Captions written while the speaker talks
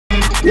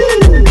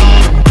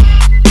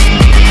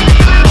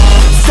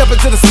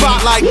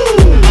like.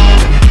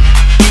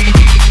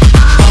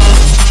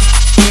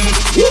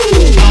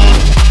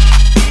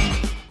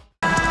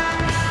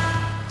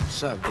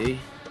 What's up, D?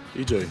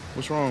 EJ,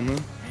 what's wrong, man?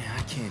 Man,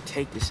 I can't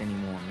take this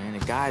anymore, man.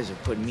 The guys are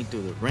putting me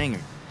through the ringer.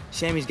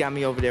 Sammy's got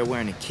me over there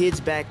wearing a kid's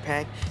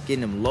backpack,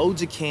 getting him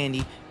loads of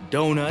candy,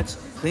 donuts,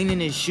 cleaning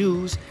his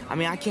shoes. I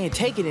mean, I can't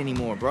take it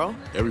anymore, bro.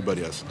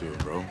 Everybody has to do it,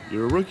 bro.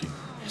 You're a rookie.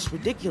 It's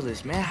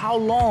ridiculous, man. How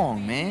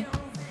long, man?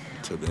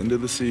 To the end of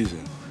the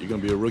season. You're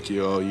gonna be a rookie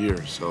all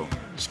year, so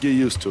just get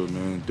used to it,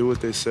 man. Do what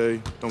they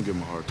say. Don't give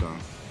them a hard time.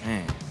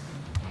 Man,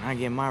 when I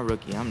get my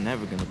rookie, I'm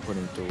never gonna put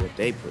him through what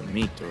they put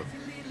me through.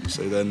 You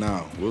say that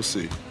now. We'll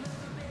see.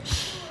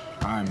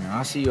 All right, man.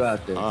 I'll see you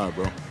out there. All right,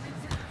 bro.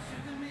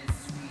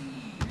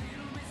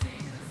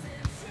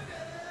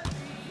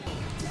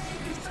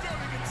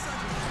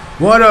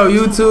 What up,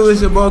 YouTube?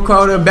 It's your boy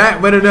Kota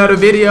back with another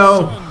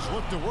video.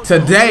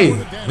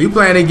 Today, we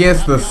playing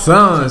against the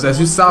Suns, as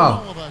you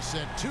saw.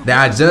 That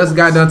I just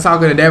got done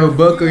talking to Devin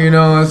Booker, you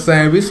know what I'm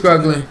saying? We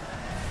struggling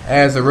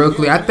as a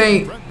rookie. I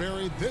think, what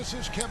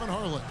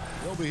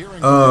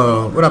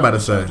I about to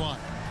say?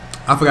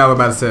 I forgot what I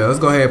about to say. Let's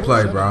go ahead and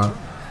play, bro.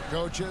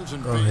 Go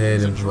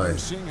ahead and play.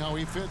 Seeing how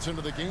he fits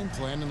into the game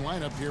plan and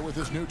lineup here with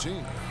his new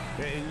team.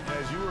 And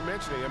as you were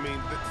mentioning, I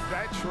mean,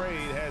 that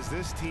trade has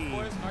this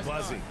team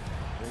buzzing.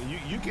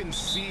 You can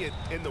see it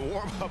in the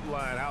warm-up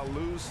line, how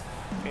loose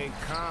and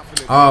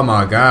confident. Oh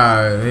my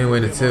God! Anyway,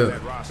 the tip.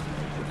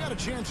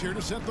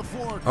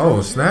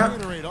 Oh snap!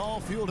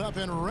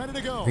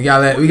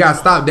 We gotta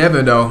stop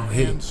Devin though.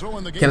 He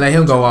can't let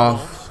him go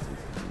off.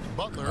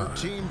 Butler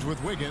teamed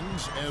with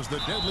Wiggins as the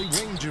deadly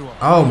wing duo.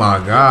 Oh my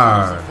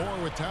God!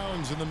 With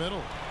Towns in the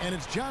middle, and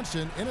it's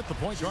Johnson in at the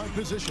point guard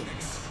position.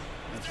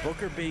 That's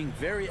Booker being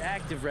very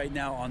active right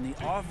now on the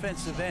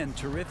offensive end.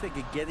 Terrific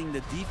at getting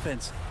the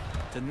defense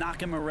to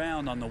knock him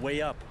around on the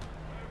way up.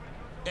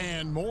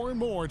 And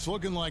more, it's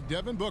looking like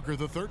Devin Booker,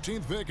 the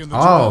 13th pick in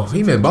the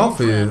he meant both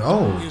of his.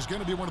 Oh, is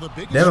going to be one of the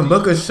biggest Devin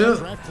Booker shook.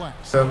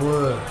 That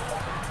would.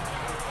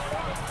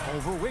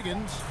 Over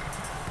Wiggins.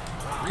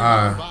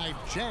 By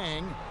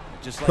Chang.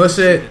 Just like push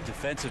it. The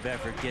defensive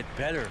effort get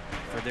better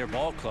for their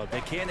ball club.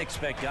 They can't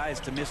expect guys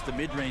to miss the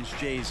mid-range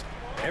Jays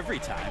every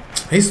time.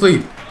 He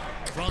sleep.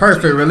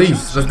 Perfect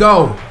release. Let's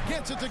go.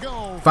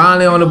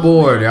 Finally on the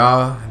board,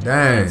 y'all.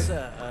 Dang. That's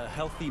a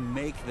healthy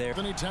make there.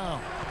 And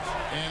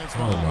it's in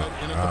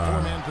the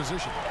four-man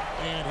position.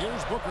 And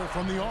here's Booker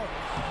from the arc.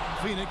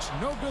 Phoenix,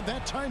 no good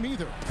that time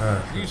either.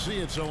 You see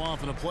it so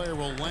often. A player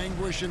will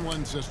languish in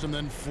one system,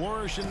 then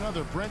flourish in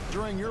another. Brent,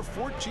 during your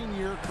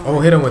 14-year career, oh,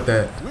 hit him with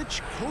that.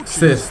 Which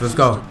Sis, let's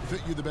go.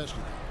 Fit you the best?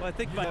 Well, I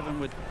think by having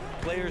with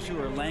players who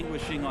are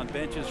languishing on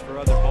benches for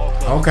other ball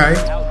clubs. Okay.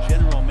 How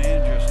general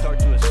managers start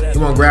to assess.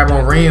 You want to grab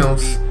on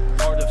rims.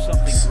 Part of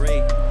something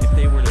great if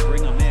they were to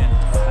bring them in.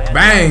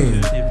 Bang.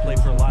 They play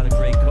for a lot of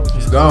great coaches.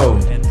 Let's go.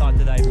 And thought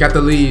that I got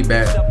the lead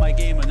back. Up my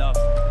game enough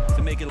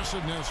to make it.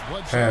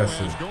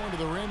 Passes. Going to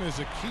the rim is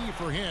a key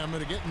for him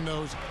and getting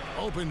those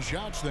open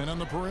shots then on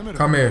the perimeter.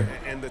 Come here.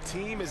 And the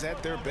team is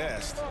at their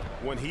best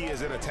when he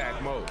is in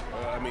attack mode.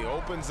 I mean,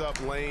 opens up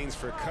lanes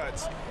for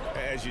cuts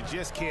as you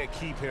just can't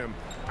keep him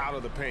out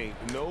of the paint.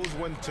 Knows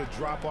when to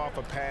drop off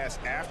a pass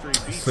after he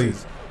beats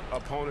his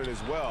opponent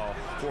as well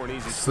for an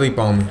easy sleep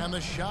on me. And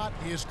the shot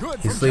is good.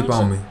 He sleep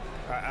on me.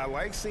 I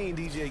like seeing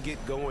DJ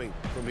get going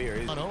from here.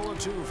 An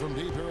 0-2 from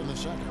deep here in the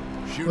second.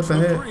 What Shoots the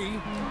heck? Three.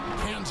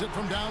 Cans it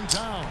from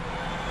downtown.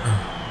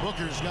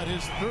 Booker's got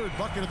his third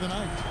bucket of the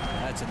night.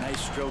 That's a nice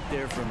stroke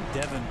there from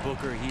Devin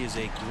Booker. He is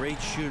a great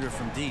shooter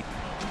from deep.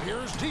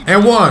 Here's deep.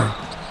 And one.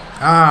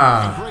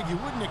 Greg, you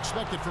wouldn't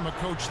expect it from a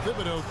Coach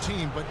Thibodeau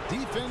team, but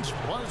defense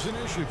was an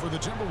issue for the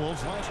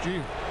Timberwolves last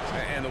year.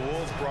 And the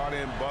Wolves brought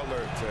in Butler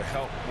to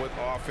help with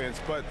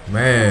offense, but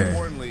more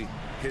importantly,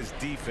 his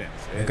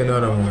defense. Make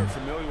another one.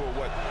 Familiar with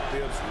what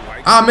Bibbs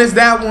likes. I missed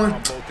that one.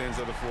 On both ends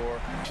of the floor.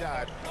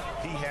 Shot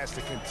he has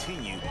to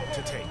continue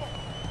to take.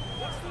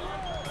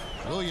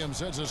 Williams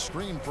sets a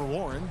screen for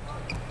Warren.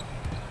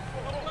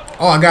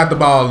 Oh, I got the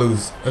ball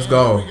loose. Let's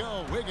go. Here we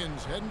go.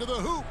 Wiggins heading to the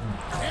hoop.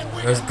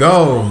 Let's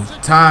go.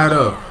 Tied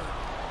up.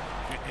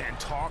 And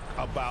talk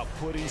about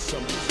putting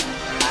some.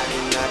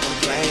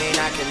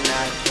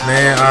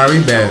 Man, alright,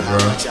 we bad, bro.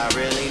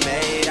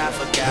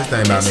 This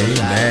thing about me, he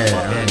mad. I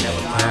ain't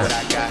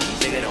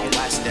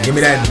gonna give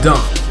me that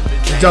dunk.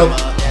 Joke.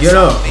 Get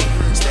up.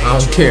 I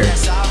don't care.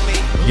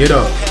 Get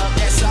up.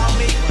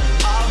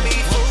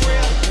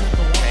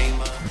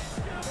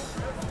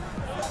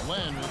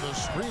 Len with a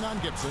screen on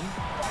Gibson.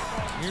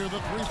 Near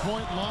the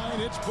three-point line,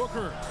 it's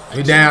Booker.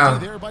 We down.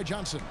 There by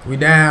Johnson. We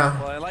down.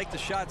 Well, I like the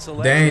shot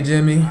selection. Dang,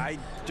 Jimmy.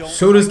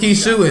 Shooters keep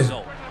shooting.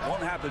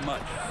 Won't happen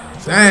much.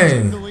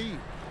 Dang.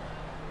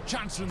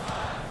 Johnson.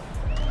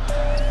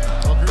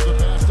 Booker the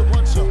pass to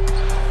Bledsoe.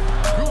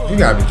 You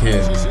gotta be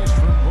kidding me.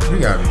 You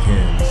gotta be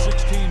kidding me.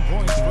 16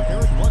 points for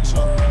Eric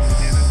Bledsoe.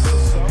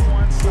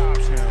 Someone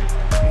stops him.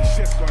 He's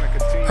just going to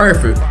continue.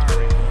 Perfect.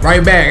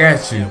 Right back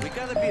at you.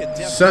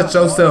 Shut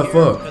yourself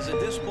up. Because at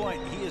this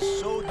point, he is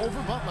so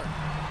over Butler.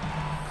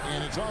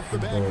 And It's off the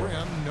back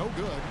rim, no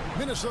good.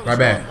 Minnesota's Right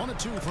back.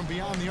 1-2 from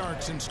beyond the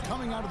arc since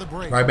coming out of the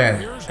break. Right back.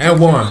 Here's And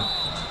DJ. one.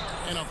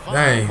 And a foul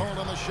Dang. called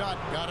on the shot.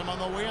 Got him on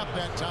the way up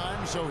that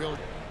time, so he'll.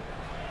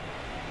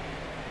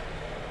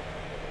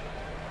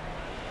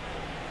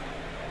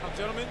 Now,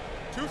 gentlemen,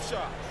 2 shots.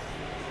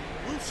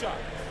 2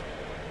 shots.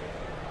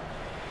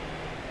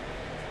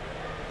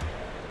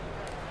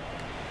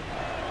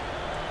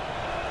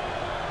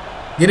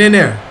 Get in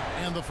there.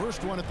 And the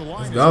first one at the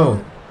line. Let's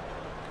go.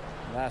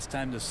 Last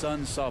time the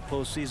Suns saw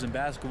postseason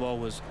basketball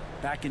was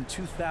back in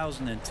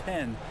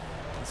 2010.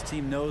 This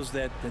team knows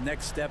that the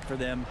next step for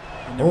them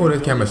in the Oh,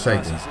 this camera's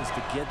rebuilding shaking. process is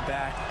to get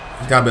back.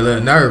 You gotta be a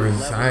little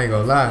nervous. I ain't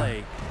gonna lie.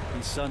 Play.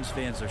 These Suns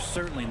fans are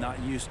certainly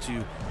not used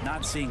to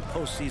not seeing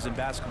postseason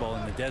basketball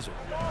in the desert.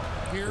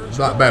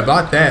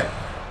 Block that.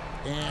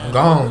 I'm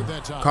gone.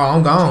 Carl,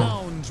 I'm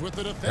gone.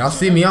 Y'all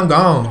see me, I'm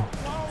gone.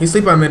 He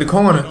sleep on me in the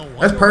corner.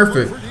 That's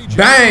perfect.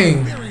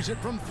 Bang!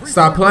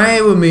 Stop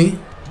playing with me.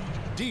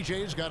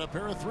 DJ's got a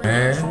pair of 3.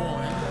 Man.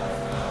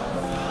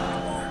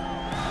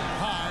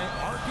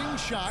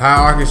 High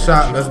arcing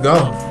shot. Let's go.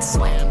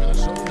 And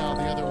Minnesota now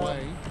the other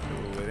way.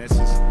 This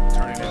is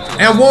turning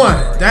into And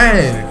one.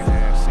 Dang.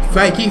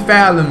 Fake, keep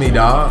fouling me,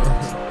 dog.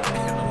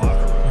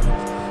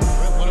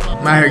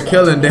 I'm out here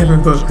killing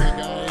Devin Booker.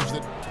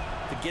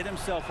 To get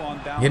himself on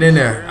balance. Get in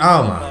there. Turn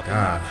Oh, himself my up and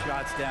God. knock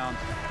shots down.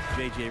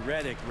 JJ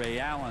Redick, Ray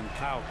Allen,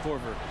 Kyle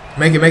Korver.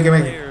 Make it.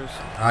 Players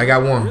I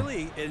got one.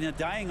 really in a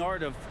dying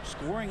art of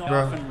scoring Bro.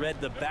 off and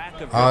read the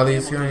back of All Rick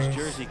these Hamilton's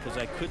screens. jersey because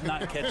I could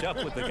not catch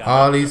up with the guy.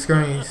 All these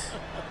screens.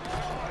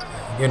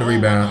 Get the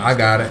rebound. I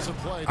got it.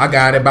 I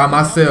got it by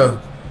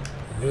myself.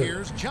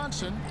 Here's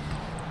Johnson.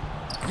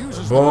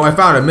 Uses Boy, if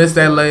I would have missed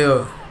that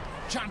layup.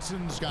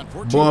 Johnson's got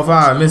 14 Boy, if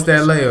I would have missed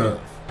that layup.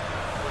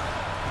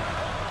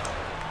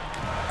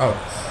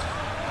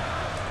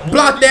 Oh.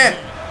 Block that.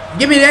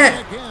 Give me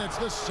that. Again, it's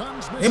the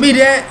Suns Give me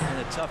that.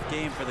 And a tough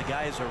game for the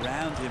guys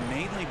around him,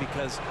 mainly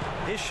because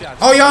his shots.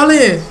 Oh, y'all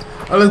in.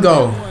 Oh, let's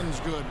go. One's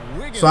good.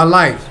 Wiggins. So I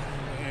like.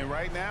 and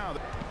right now.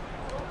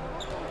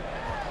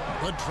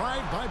 The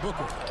drive by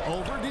Booker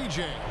over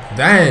DJ.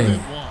 Dang.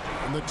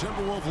 And the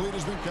Timberwolves lead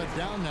has been cut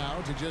down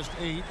now to just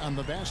 8 on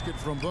the basket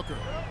from Booker.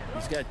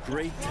 He's got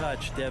great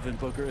touch, Devin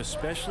Booker,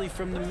 especially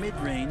from the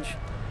mid-range,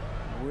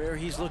 where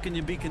he's looking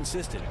to be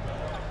consistent.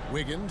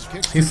 Wiggins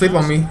kicks. He sleep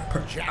on me.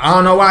 I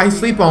don't know why he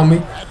sleep on me.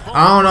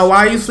 I don't know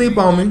why you sleep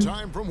on me.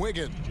 Time from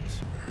Wiggins.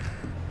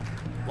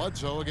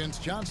 Bledsoe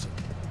against Johnson.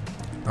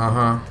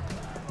 Uh-huh.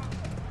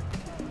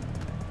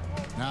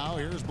 Now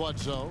here's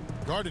Bledsoe,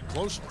 guarded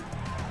closely.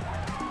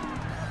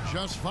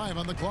 Just 5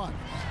 on the clock.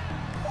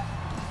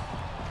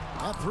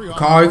 That 3 on.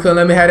 Carl, you couldn't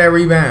let me have that You know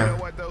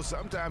rebound. what, though?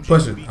 Sometimes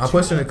Push you it. can be I'm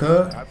pushing it,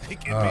 cuz. I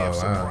think it Oh, may have wow.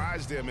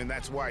 surprised him, and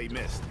that's why he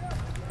missed.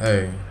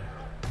 Hey.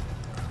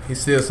 He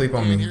still sleep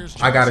on me.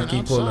 I gotta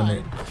keep pulling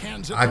it.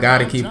 I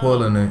gotta keep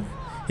pulling it.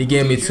 He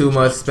gave me too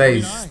much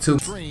space. Too.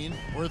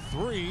 For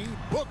 3,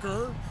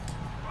 Booker.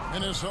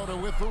 Minnesota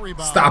with the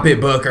rebound. Stop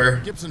it,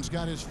 Booker. Gibson's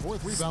got his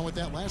 4th rebound with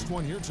that last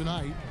one here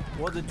tonight.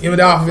 Well, the Give it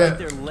team off, looks like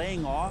yeah. they're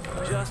laying off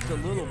just a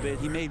little bit.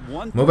 He made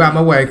one. Move out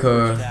my way, in the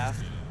first cuz.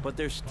 half, but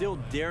they're still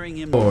daring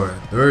him. 4,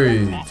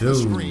 3,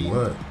 2,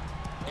 what?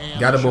 And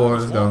Got the the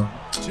board. shot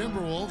Let's go.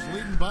 Timberwolves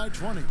leading by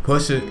 20.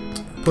 Push it.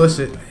 Push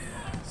it.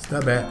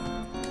 Step back.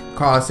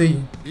 Carl, I see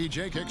you.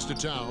 DJ kicks to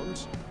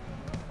Towns.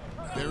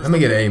 There's Let me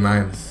get an A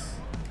minus.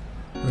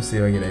 Let me see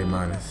if I get an A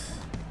minus.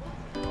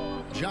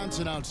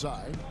 Johnson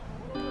outside.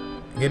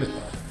 Get it.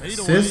 Fade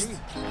Assist. away,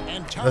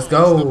 and Towns Let's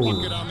go. the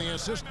bucket on the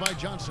assist by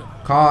Johnson.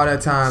 Call that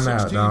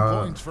timeout, 16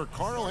 dog. points for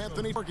Carl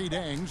Anthony. Porky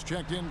Dangs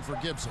checked in for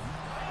Gibson.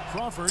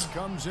 Crawford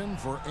comes in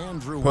for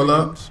Andrew Pull up.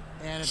 Wiggins.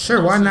 And it's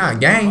Sure, why not?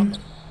 Game.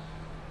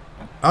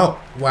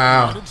 Oh,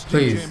 wow. It's DJ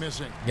Please.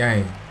 missing.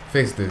 Game.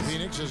 Fix this.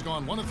 Phoenix has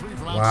gone 1 of 3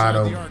 from Wide outside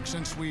open. the arc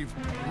since we've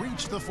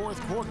reached the 4th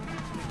quarter.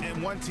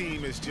 And one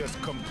team is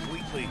just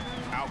completely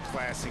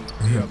outclassing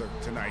the other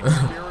tonight.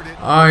 Spirited,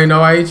 I ain't know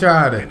why he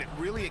tried and it. it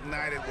really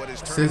ignited what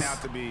is turning Sis.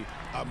 out to be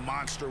a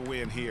monster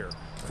win here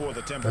for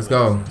the Timberwolves. Let's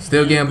go.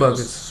 Still getting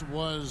buckets. This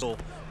was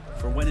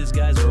For when his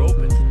guys are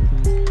open.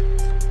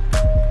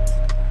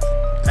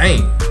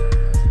 Dang.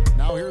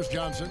 now here's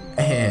Johnson.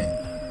 Man.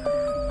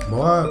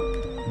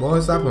 Boy,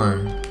 stop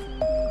lying.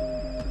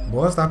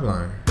 Boy, stop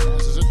lying.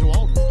 Passes it to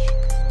Aldridge.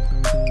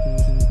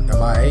 Got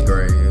my A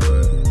grade,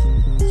 but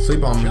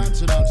sleep on me.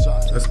 Johnson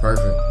outside. That's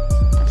perfect.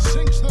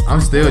 Sinks the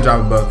I'm still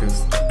dropping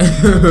buckets.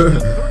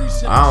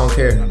 I don't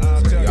care.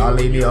 I'll tell Y'all you,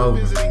 leave me you're a over.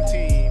 visiting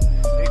team,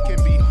 it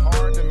can be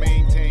hard to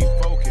maintain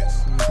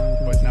focus,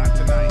 but not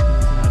tonight.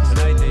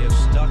 Tonight they have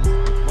stuck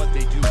with what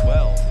they do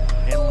well,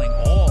 handling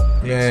all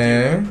the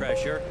Yeah. exterior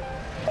pressure.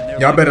 And they're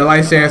Y'all better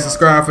like, share, and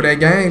subscribe for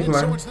that And so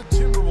gameplay. it's the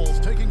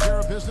Timberwolves taking care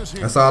of business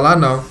here. That's all I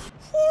know.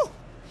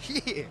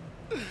 Yeah.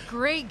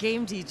 Great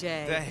game,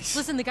 DJ. Thanks.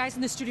 Listen, the guys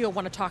in the studio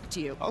want to talk to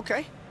you.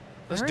 Okay.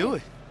 Let's All do right.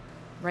 it.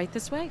 Right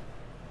this way.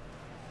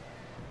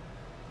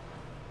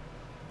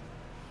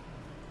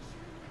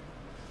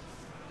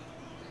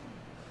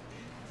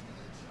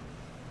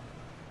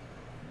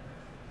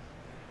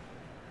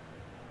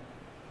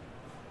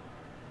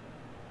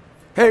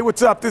 Hey,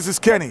 what's up? This is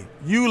Kenny.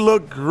 You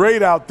look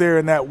great out there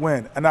in that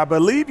win, and I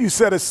believe you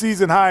set a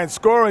season high in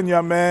scoring,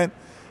 young man.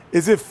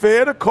 Is it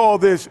fair to call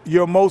this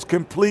your most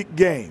complete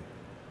game?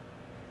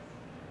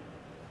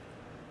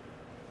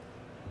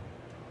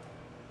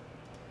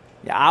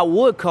 Yeah, I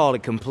would call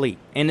it complete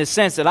in the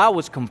sense that I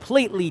was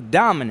completely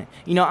dominant.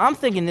 You know, I'm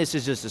thinking this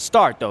is just a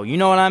start, though. You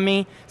know what I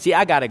mean? See,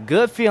 I got a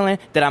good feeling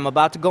that I'm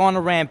about to go on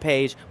a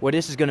rampage where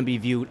this is going to be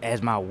viewed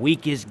as my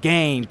weakest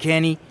game,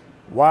 Kenny.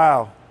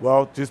 Wow.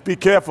 Well, just be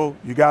careful.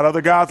 You got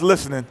other guys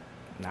listening.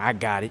 I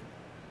got it.